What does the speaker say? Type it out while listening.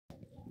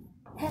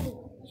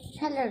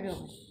Hello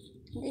everyone.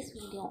 This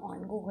video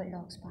on Google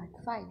Docs Part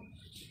 5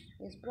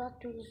 is brought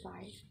to you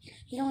by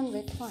Learn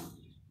with Fun.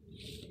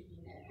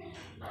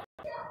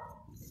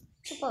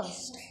 So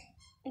first,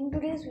 in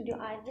today's video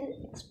I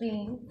will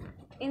explain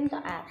in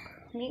the app,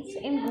 means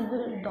in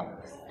Google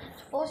Docs.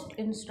 First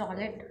install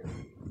it,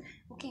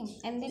 okay,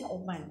 and then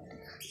open it.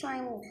 So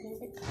I'm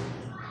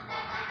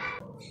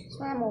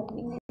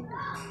opening it.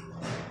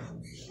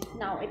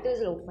 Now it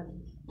is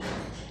open.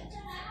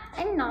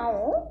 And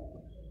now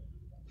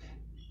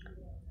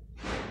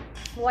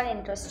one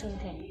interesting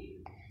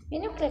thing.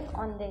 When you click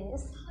on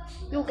this,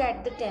 you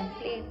get the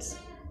templates,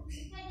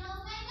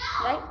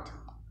 right?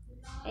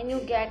 And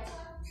you get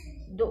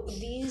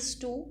these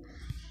two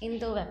in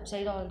the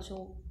website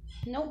also.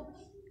 No?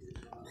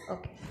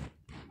 Okay.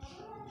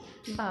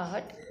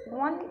 But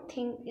one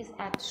thing is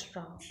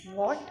extra.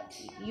 What?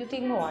 You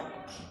think what?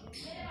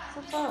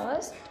 So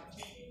first,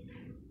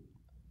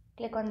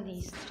 click on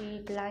these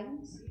three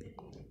lines.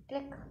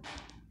 Click.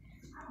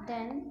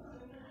 Then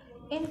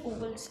in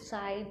Google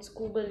Sites,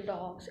 Google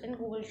Docs, and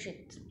Google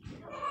Sheets,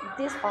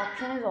 this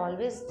option is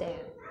always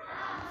there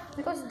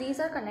because these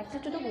are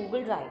connected to the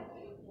Google Drive.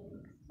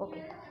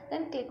 Okay.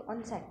 Then click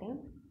on Setting.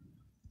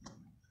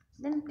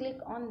 Then click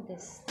on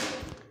this.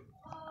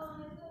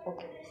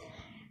 Okay.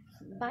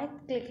 By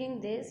clicking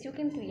this, you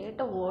can create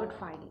a Word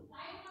file.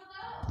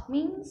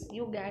 Means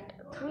you get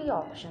three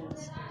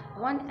options.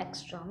 One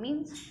extra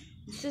means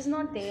this is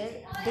not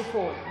there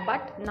before,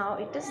 but now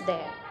it is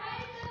there.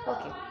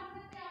 Okay.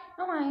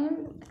 Now I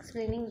am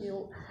explaining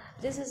you.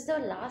 This is the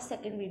last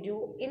second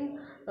video. In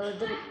the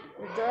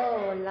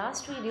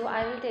last video,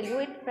 I will tell you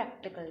it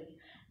practically.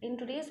 In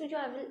today's video,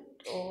 I will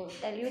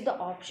tell you the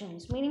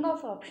options, meaning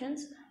of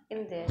options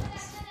in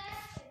this,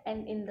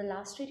 and in the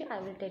last video,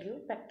 I will tell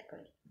you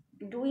practically.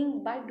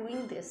 Doing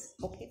this,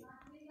 okay.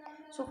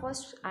 So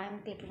first, I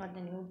am clicking on the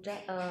new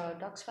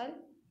docs file.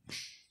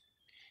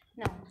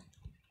 Now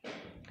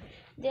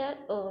there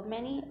are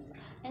many,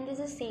 and this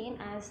is same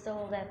as the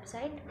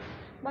website,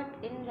 but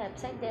in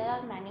website there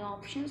are many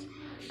options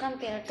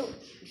compared to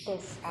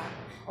this app.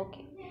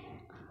 Okay,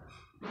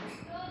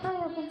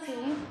 now you can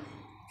see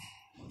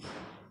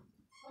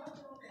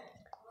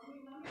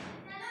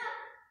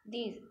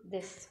this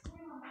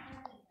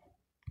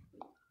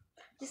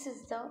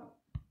is the,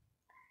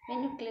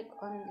 when you click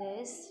on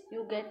this,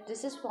 you get,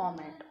 this is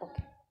format.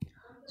 Okay,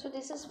 so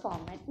this is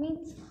format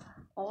means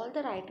all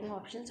the writing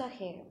options are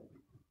here.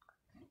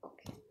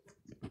 Okay,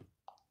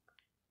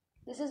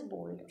 this is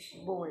bold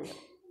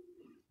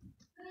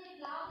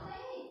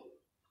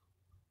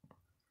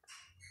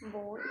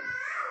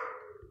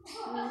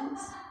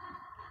means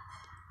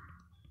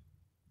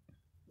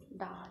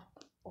dark.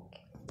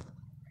 Okay,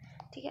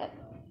 ठीक है,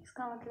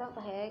 इसका मतलब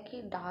है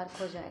कि dark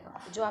हो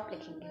जाएगा जो आप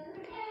लिखेंगे.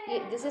 ये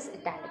दिस इज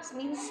इटैलिक्स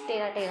मीन्स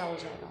टेरा टेरा हो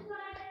जाएगा.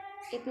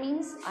 इट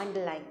मीन्स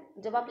अंडरलाइन,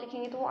 जब आप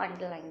लिखेंगे तो वो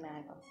अंडरलाइन में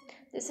आएगा.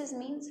 This is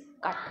means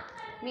cut,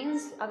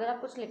 means अगर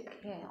आप कुछ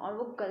लिखे हैं और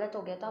वो गलत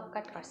हो गया तो आप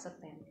कट कर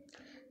सकते हैं.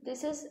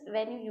 This is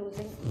when you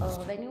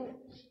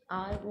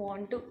are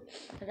want to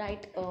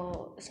write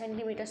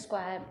centimeter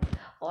square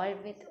or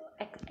with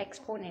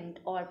exponent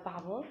or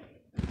power,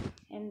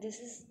 and this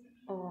is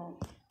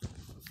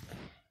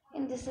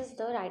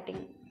the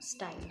writing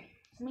style.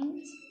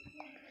 Means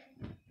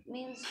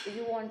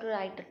you want to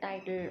write a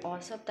title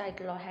or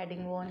subtitle or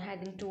heading 1,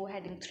 heading 2,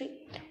 heading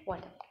 3,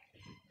 whatever.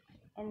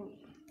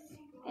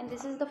 And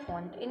this is the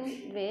font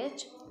in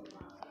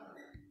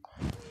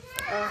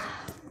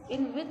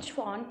which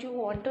font you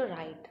want to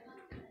write.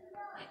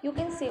 You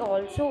can say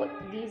also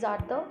these are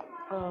the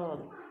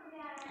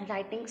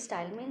writing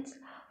style, means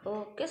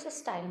किस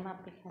style में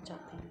आप लिखना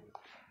चाहते हैं.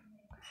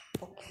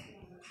 Okay,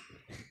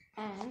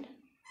 and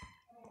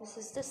this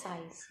is the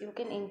size. You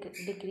can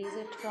decrease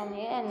it from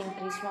here and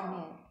increase from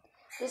here.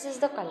 This is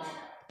the color.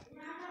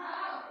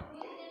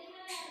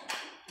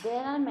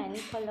 There are many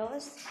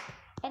colors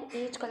and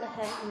each color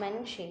has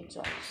many shades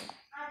also.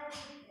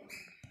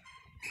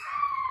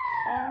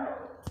 And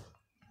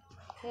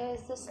here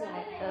is the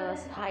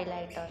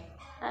highlighter.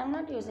 I am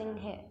not using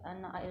here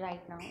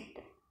right now.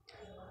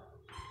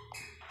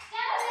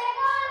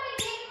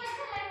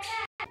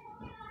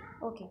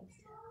 Okay,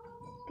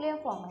 clear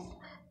format.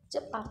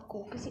 जब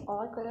आपको किसी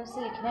और colour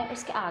से लिखना है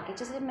उसके आगे,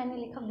 जैसे मैंने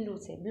लिखा ब्लू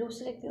से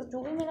लिखती हूँ,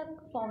 जो भी मेरा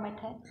फॉर्मेट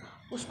है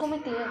उसको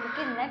मैं क्लियर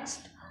करके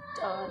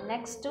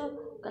नेक्स्ट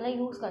कलर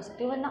यूज़ कर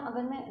सकती हूँ. वरना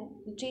अगर मैं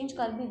चेंज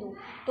कर भी दूँ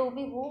तो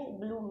भी वो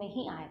ब्लू में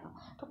ही आएगा.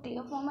 तो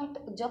क्लियर फॉर्मेट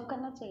जब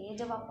करना चाहिए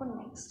जब आपको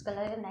नेक्स्ट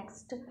कलर या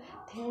नेक्स्ट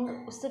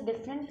थिंग उससे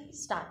डिफरेंट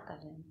स्टार्ट कर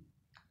रहे हैं.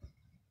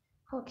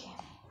 Okay,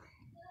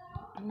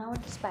 now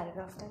it is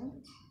paragraph time.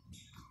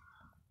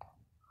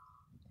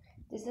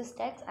 This is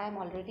text. I am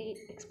already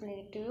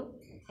explaining to you,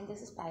 and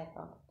this is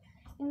paragraph.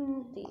 In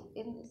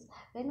this,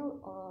 when you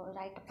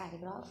write a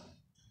paragraph,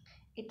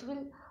 it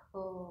will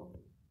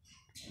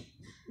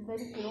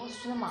very close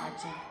to the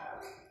margin.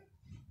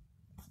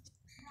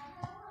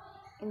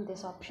 In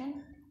this option,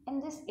 and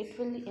this it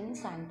will be in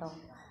center,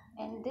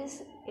 and this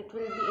it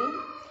will be in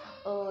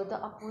the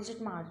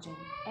opposite margin,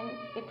 and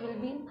it will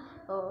be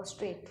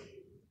straight.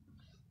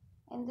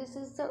 and this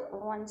is the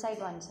one side,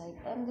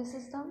 and this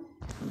is the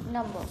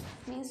number.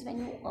 Means when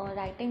you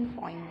write in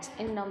points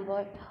in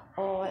number,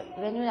 or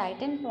when you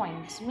write in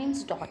points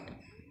means dot,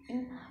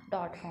 in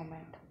dot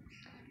format.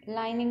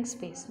 Lining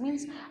space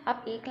means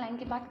आप एक line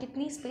के बाद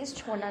कितनी space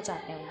छोड़ना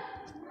चाहते हो.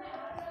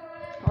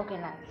 Okay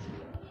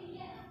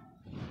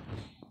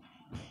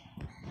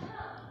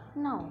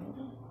now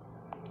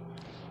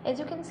as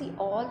you can see,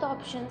 all the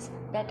options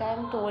that I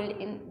am told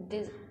in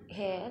this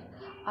here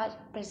are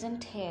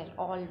present here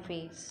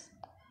always.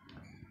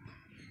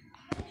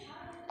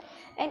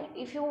 And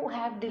if you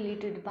have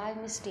deleted by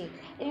mistake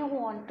and you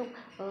want to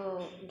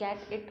get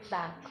it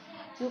back,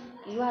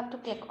 you have to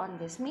click on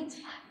this. Means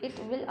it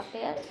will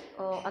appear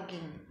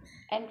again,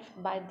 and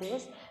by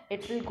this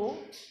it will go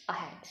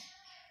ahead.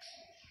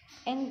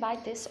 And by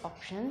this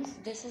options,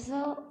 this is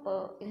a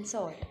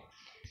insert.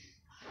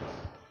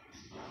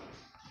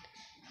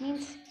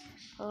 Means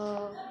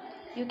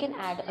you can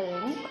add a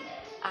link,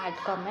 add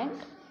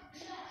comment,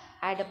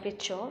 add a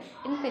picture.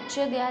 In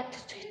picture there are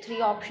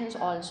three options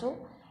also.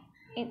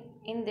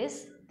 In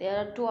this there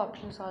are two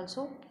options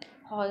also: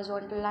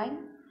 horizontal line,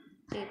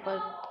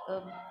 paper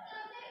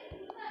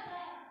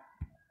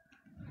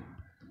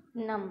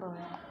number.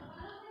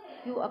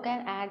 You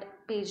can add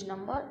page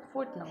number,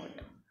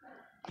 footnote.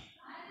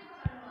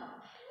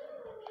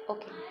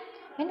 Okay,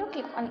 when you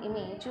click on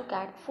image, you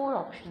get four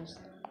options.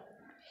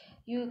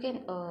 You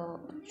can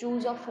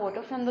choose a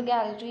photo from the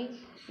gallery.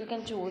 You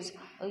can choose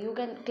you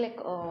can click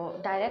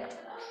direct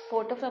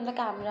photo from the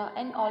camera,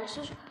 and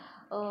also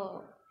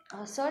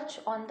search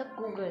on the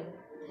Google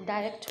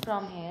direct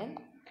from here.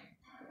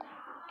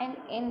 And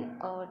in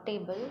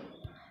table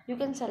you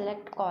can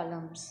select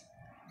columns,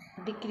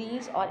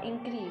 decrease or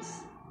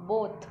increase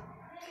both,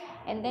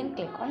 and then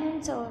click on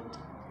insert.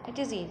 It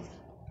is easy.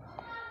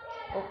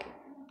 Okay,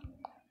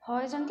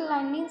 horizontal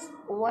line means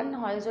one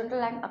horizontal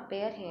line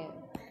appear here.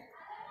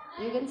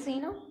 You can see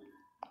now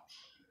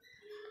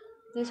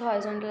this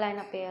horizontal line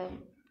appear.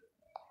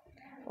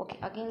 Okay,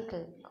 again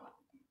click.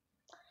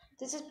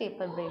 This is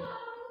paper break,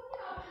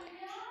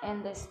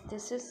 and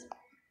this is,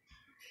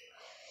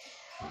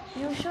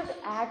 you should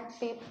add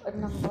paper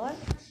number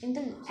in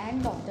the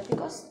end of the,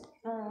 because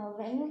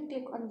when you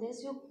click on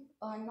this you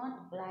not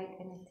write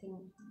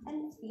anything.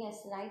 And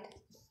yes, write it.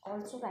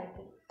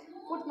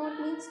 Footnote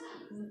means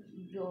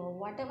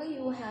whatever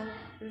you have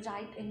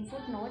write in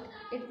footnote,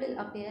 it will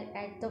appear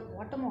at the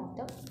bottom of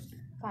the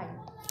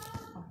file.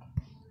 Okay,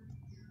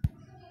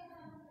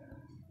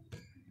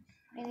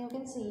 and you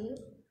can see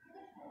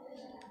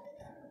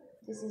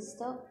this is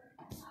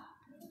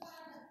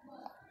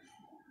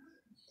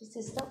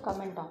the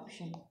comment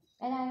option.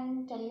 And I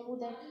will tell you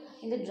that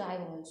in the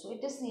drive also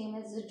it is same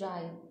as the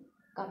drive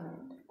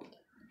comment.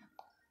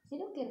 Then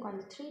you click on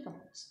the three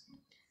dots,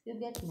 you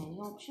get many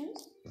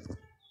options.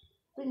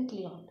 Print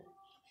layout,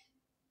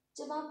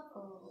 जब आप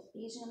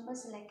page number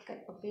select कर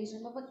page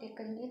number पर click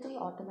करेंगे तो ये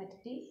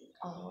automatically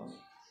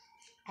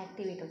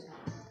activate हो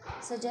जाएगा.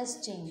 Suggest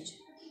change,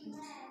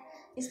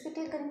 इस पर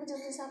क्लिक करेंगे जब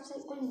जैसे आपसे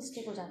कोई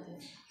मिस्टेक हो जाती है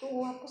तो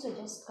वो आपको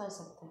सजेस्ट कर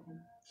सकते हैं.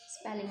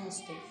 स्पेलिंग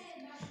मिस्टेक,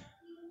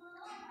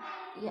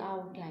 ये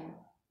outline,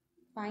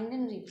 find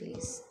and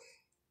replace,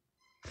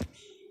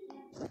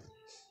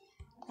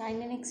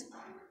 find and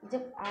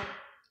जब आप,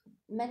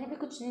 मैंने भी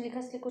कुछ नहीं लिखा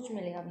इसलिए कुछ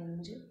मिलेगा भी नहीं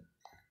मुझे.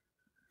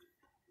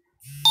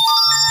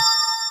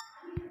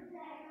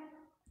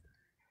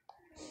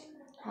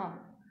 हाँ,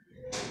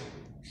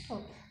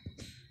 ओके.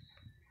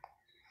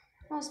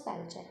 हाँ,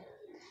 स्पेल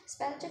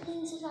चेक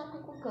मीन्स आपको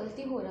कोई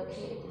गलती हो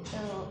रखी है,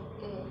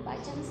 by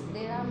chance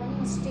there are many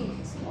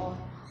mistakes और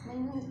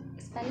many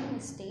spelling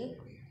mistake.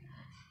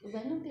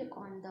 When you click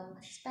on the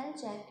spell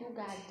check, you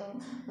get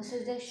the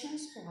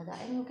suggestions for that,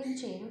 and you can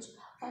change,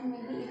 or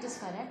maybe it is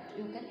correct,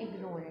 you can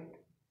ignore it.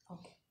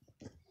 Okay.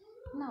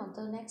 Now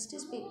the next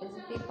is page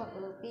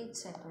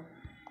setter.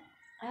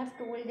 I have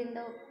told in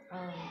the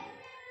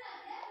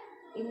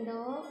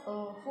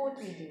fourth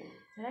video,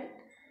 right?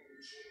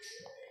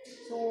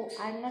 So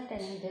I'm not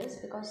telling this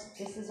because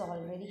this is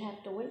already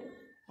have told.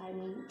 I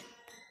mean,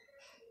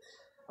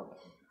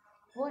 okay.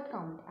 Word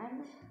count,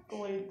 I'm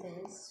told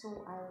this, so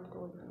I will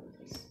told you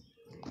this.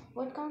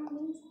 Word count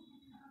means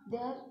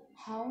there are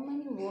how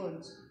many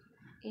words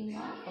in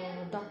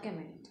a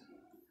document.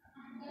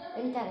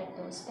 In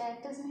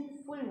characters mean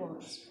full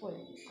words, full,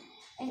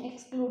 and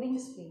excluding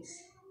space.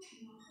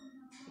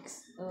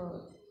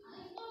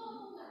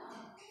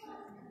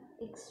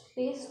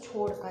 Space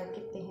छोड़कर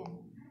कितने हैं.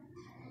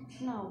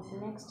 Now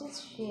next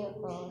is share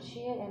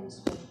and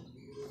spread,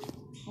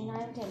 and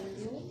I am telling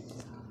you,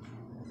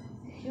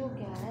 you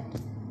get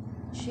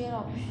share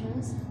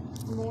options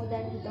more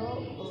than the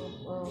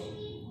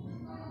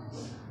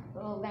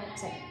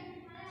website.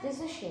 This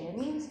is share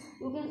means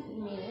you can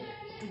email it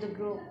to the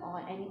group or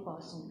any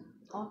person,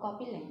 or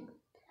copy link.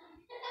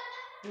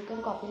 You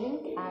can copy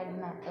link, add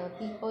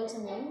people's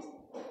names,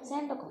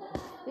 send a copy.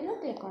 When you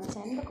click on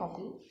send the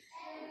copy,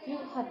 you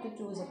have to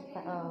choose a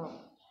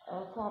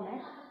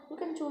format. You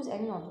can choose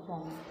any other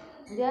format.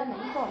 There are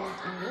many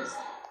formats in this,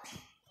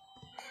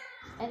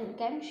 and you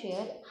can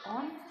share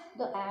on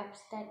the apps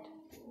that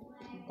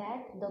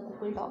the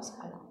Google Docs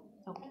allow.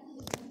 Okay.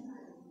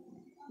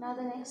 Now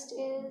the next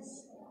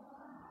is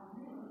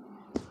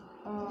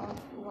 1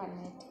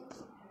 minute.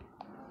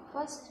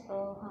 First,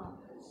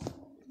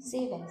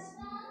 save as.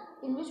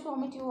 In which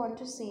format you want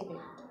to save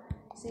it?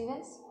 Save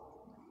as.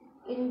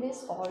 In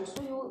this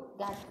also you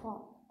get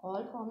for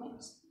all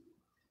formats.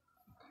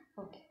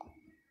 Okay.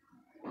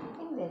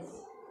 In this,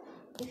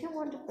 if you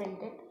want to print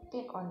it,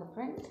 click on the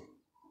print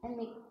and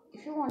make.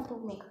 If you want to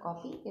make a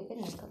copy, you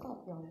can make a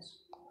copy also.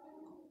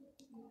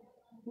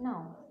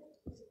 Now,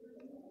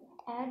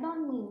 add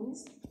on means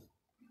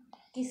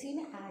किसी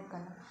ने add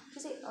करना,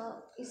 जैसे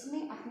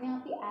इसमें अपने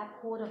आप ही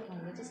app हो रखे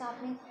होंगे, जैसे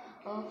आपने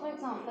for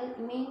example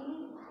mainly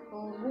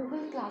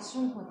Google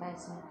classroom होता है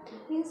इसमें,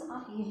 मीन्स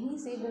आप यहीं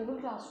से गूगल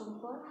क्लासरूम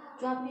पर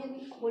जो आपने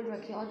अभी खोल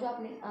रखे और जो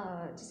आपने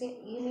जैसे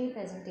ये मेरी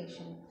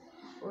प्रेजेंटेशन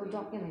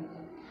डॉक्यूमेंट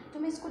है, तो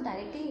मैं इसको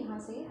डायरेक्टली यहाँ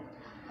से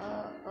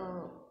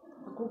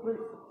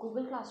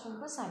गूगल क्लासरूम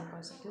पर साइन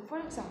कर सकती हूँ. For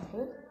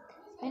example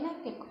when I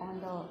click on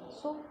the,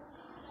 so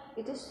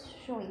it is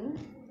showing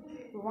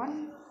one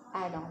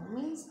add-on,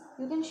 means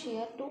you can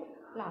share to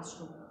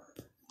classroom,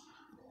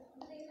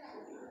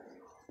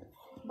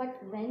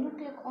 but when you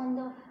click on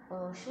the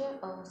share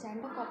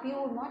send a copy, you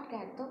will not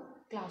get the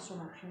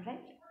classroom option,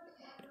 right?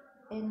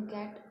 And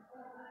get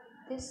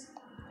this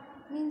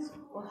means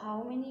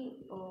how many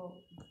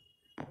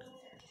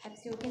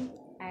apps you can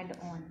add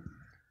on.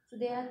 So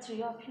there are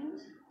 3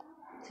 options,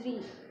 3.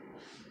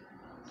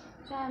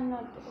 So I am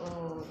not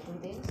do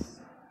this.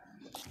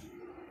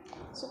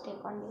 So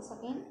click on this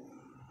again,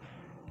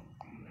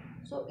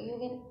 so you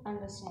can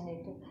understand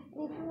it.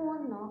 And if you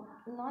want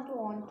not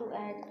want to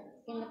add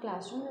in the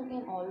classroom, you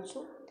can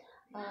also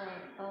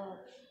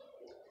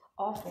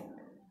off it.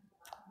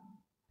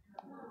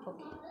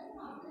 Okay.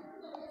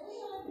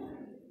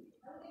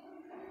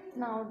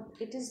 Now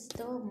it is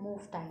the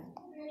move time,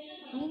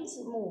 means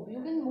move.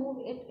 You can move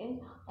it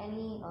in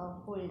any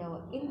folder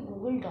in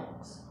Google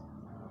Docs.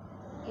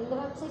 In the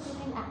website you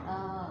can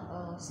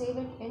save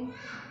it in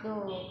the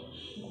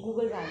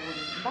Google Drive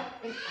only, but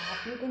in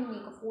app you can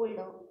make a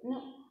folder. No,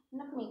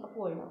 not make a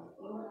folder.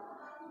 You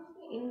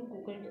in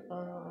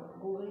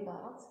Google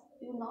Docs,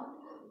 you not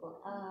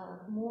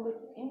move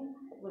it in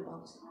Google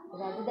Docs.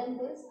 Rather than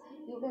this,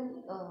 you can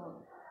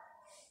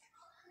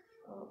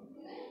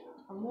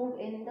move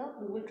in the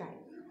Google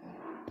Drive.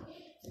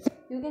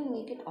 You can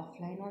make it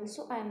offline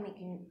also. I am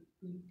making.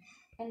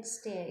 And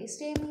stay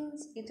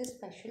means it is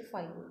special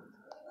for you.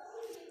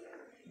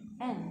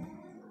 And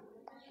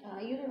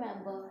you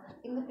remember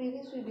in the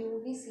previous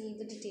video we see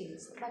the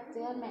details, but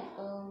they are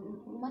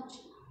much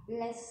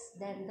less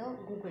than the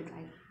Google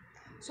Drive.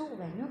 So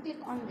when you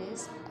click on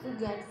this, you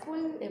get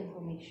full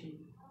information.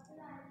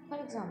 For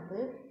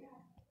example,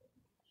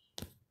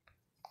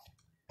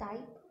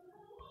 type,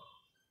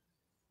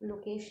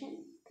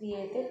 location,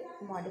 created,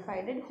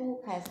 modified, and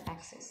who has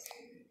access.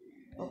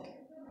 Okay.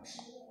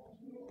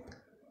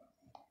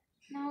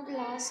 Now the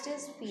last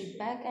is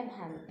feedback and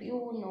help.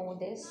 You know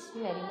this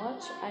very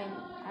much.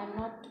 I'm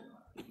not.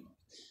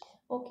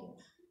 Okay.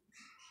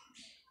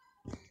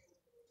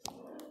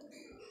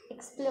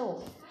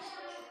 Explore.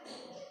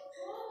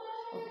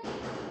 Okay.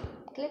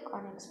 Click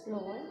on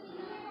explore.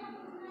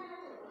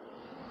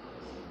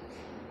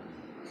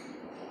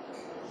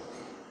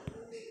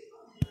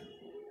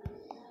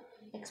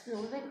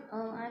 Explore when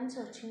I'm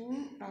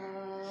searching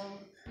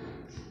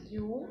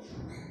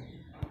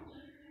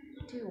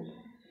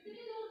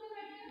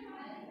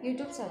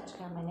YouTube search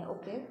किया मैंने.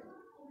 Okay.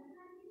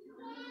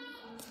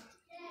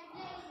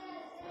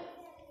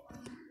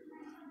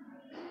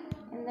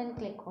 And then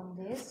click on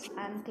this.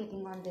 I'm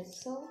clicking on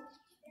this, so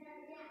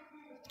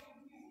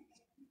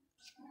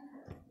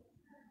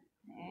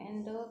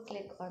and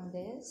click on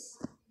this.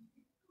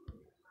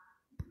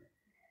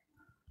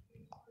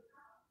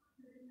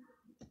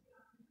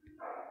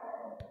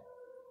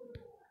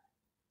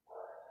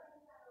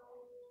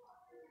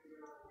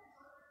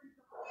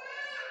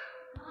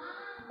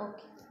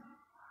 Okay.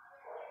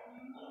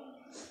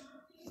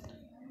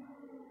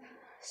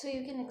 So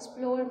you can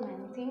explore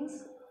many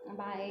things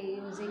by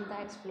using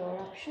the explore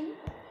option.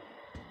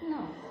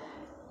 Now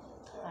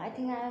I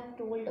think I have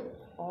told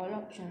all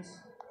options.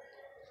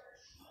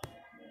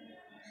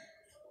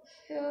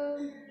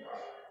 Here.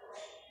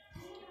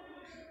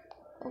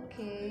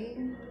 Okay.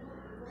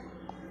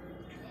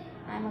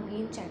 I'm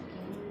again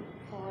checking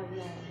for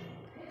your.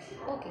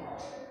 Okay.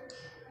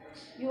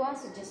 You are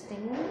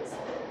suggesting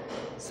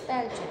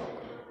spell check.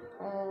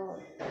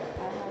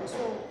 I'm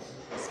also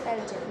spell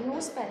check. No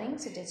spelling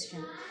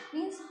suggestion.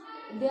 Means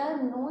there are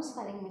no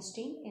spelling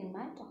mistake in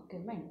my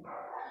document.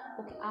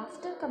 Okay.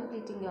 After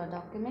completing your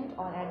document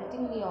or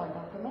editing your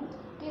document,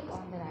 click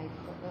on the right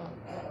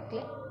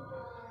click,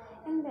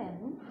 and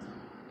then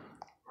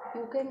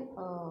you can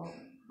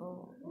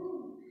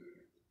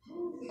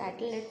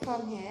title it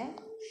from here.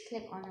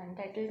 Click on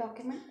untitled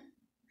document.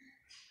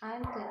 I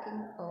am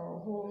clicking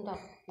home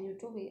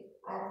YouTube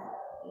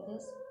and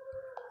this,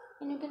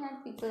 and you can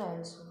add people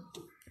also.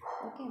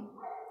 Okay.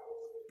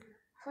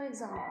 For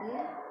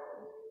example,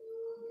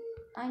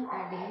 I'm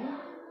adding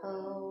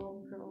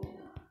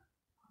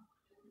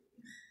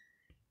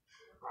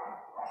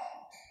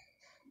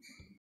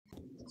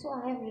so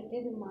I have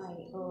written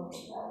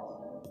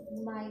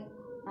my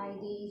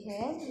ID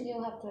here.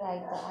 You have to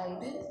write the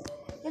ID,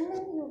 and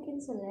then you can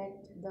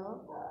select the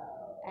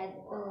add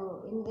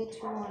in which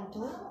you want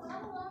to.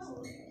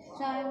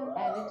 So I'm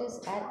add it is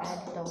add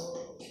doc.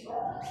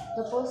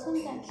 The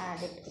person can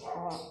add it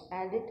or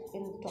add it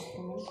in the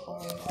document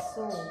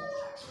also.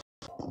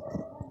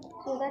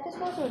 So that is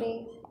for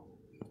today.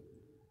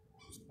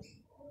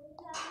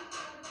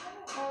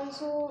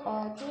 Also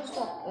choose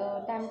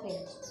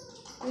templates.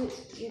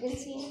 You can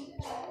see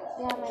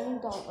there are many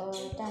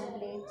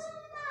templates.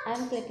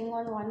 I'm clicking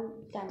on one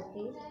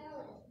template.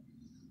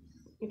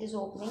 It is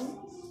opening,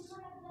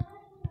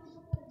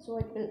 so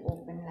it will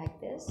open like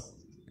this.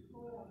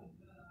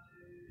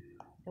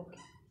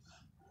 Okay,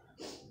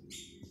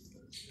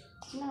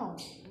 now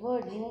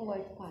new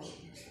word file.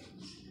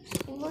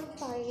 In word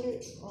file,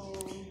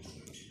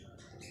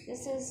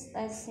 this is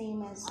as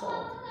same as the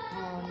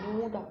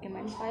new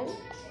document file.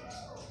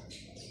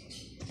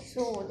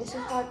 So this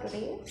is for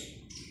today.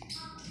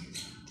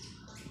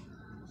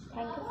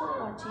 Thank you for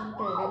watching.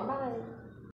 Till then, bye.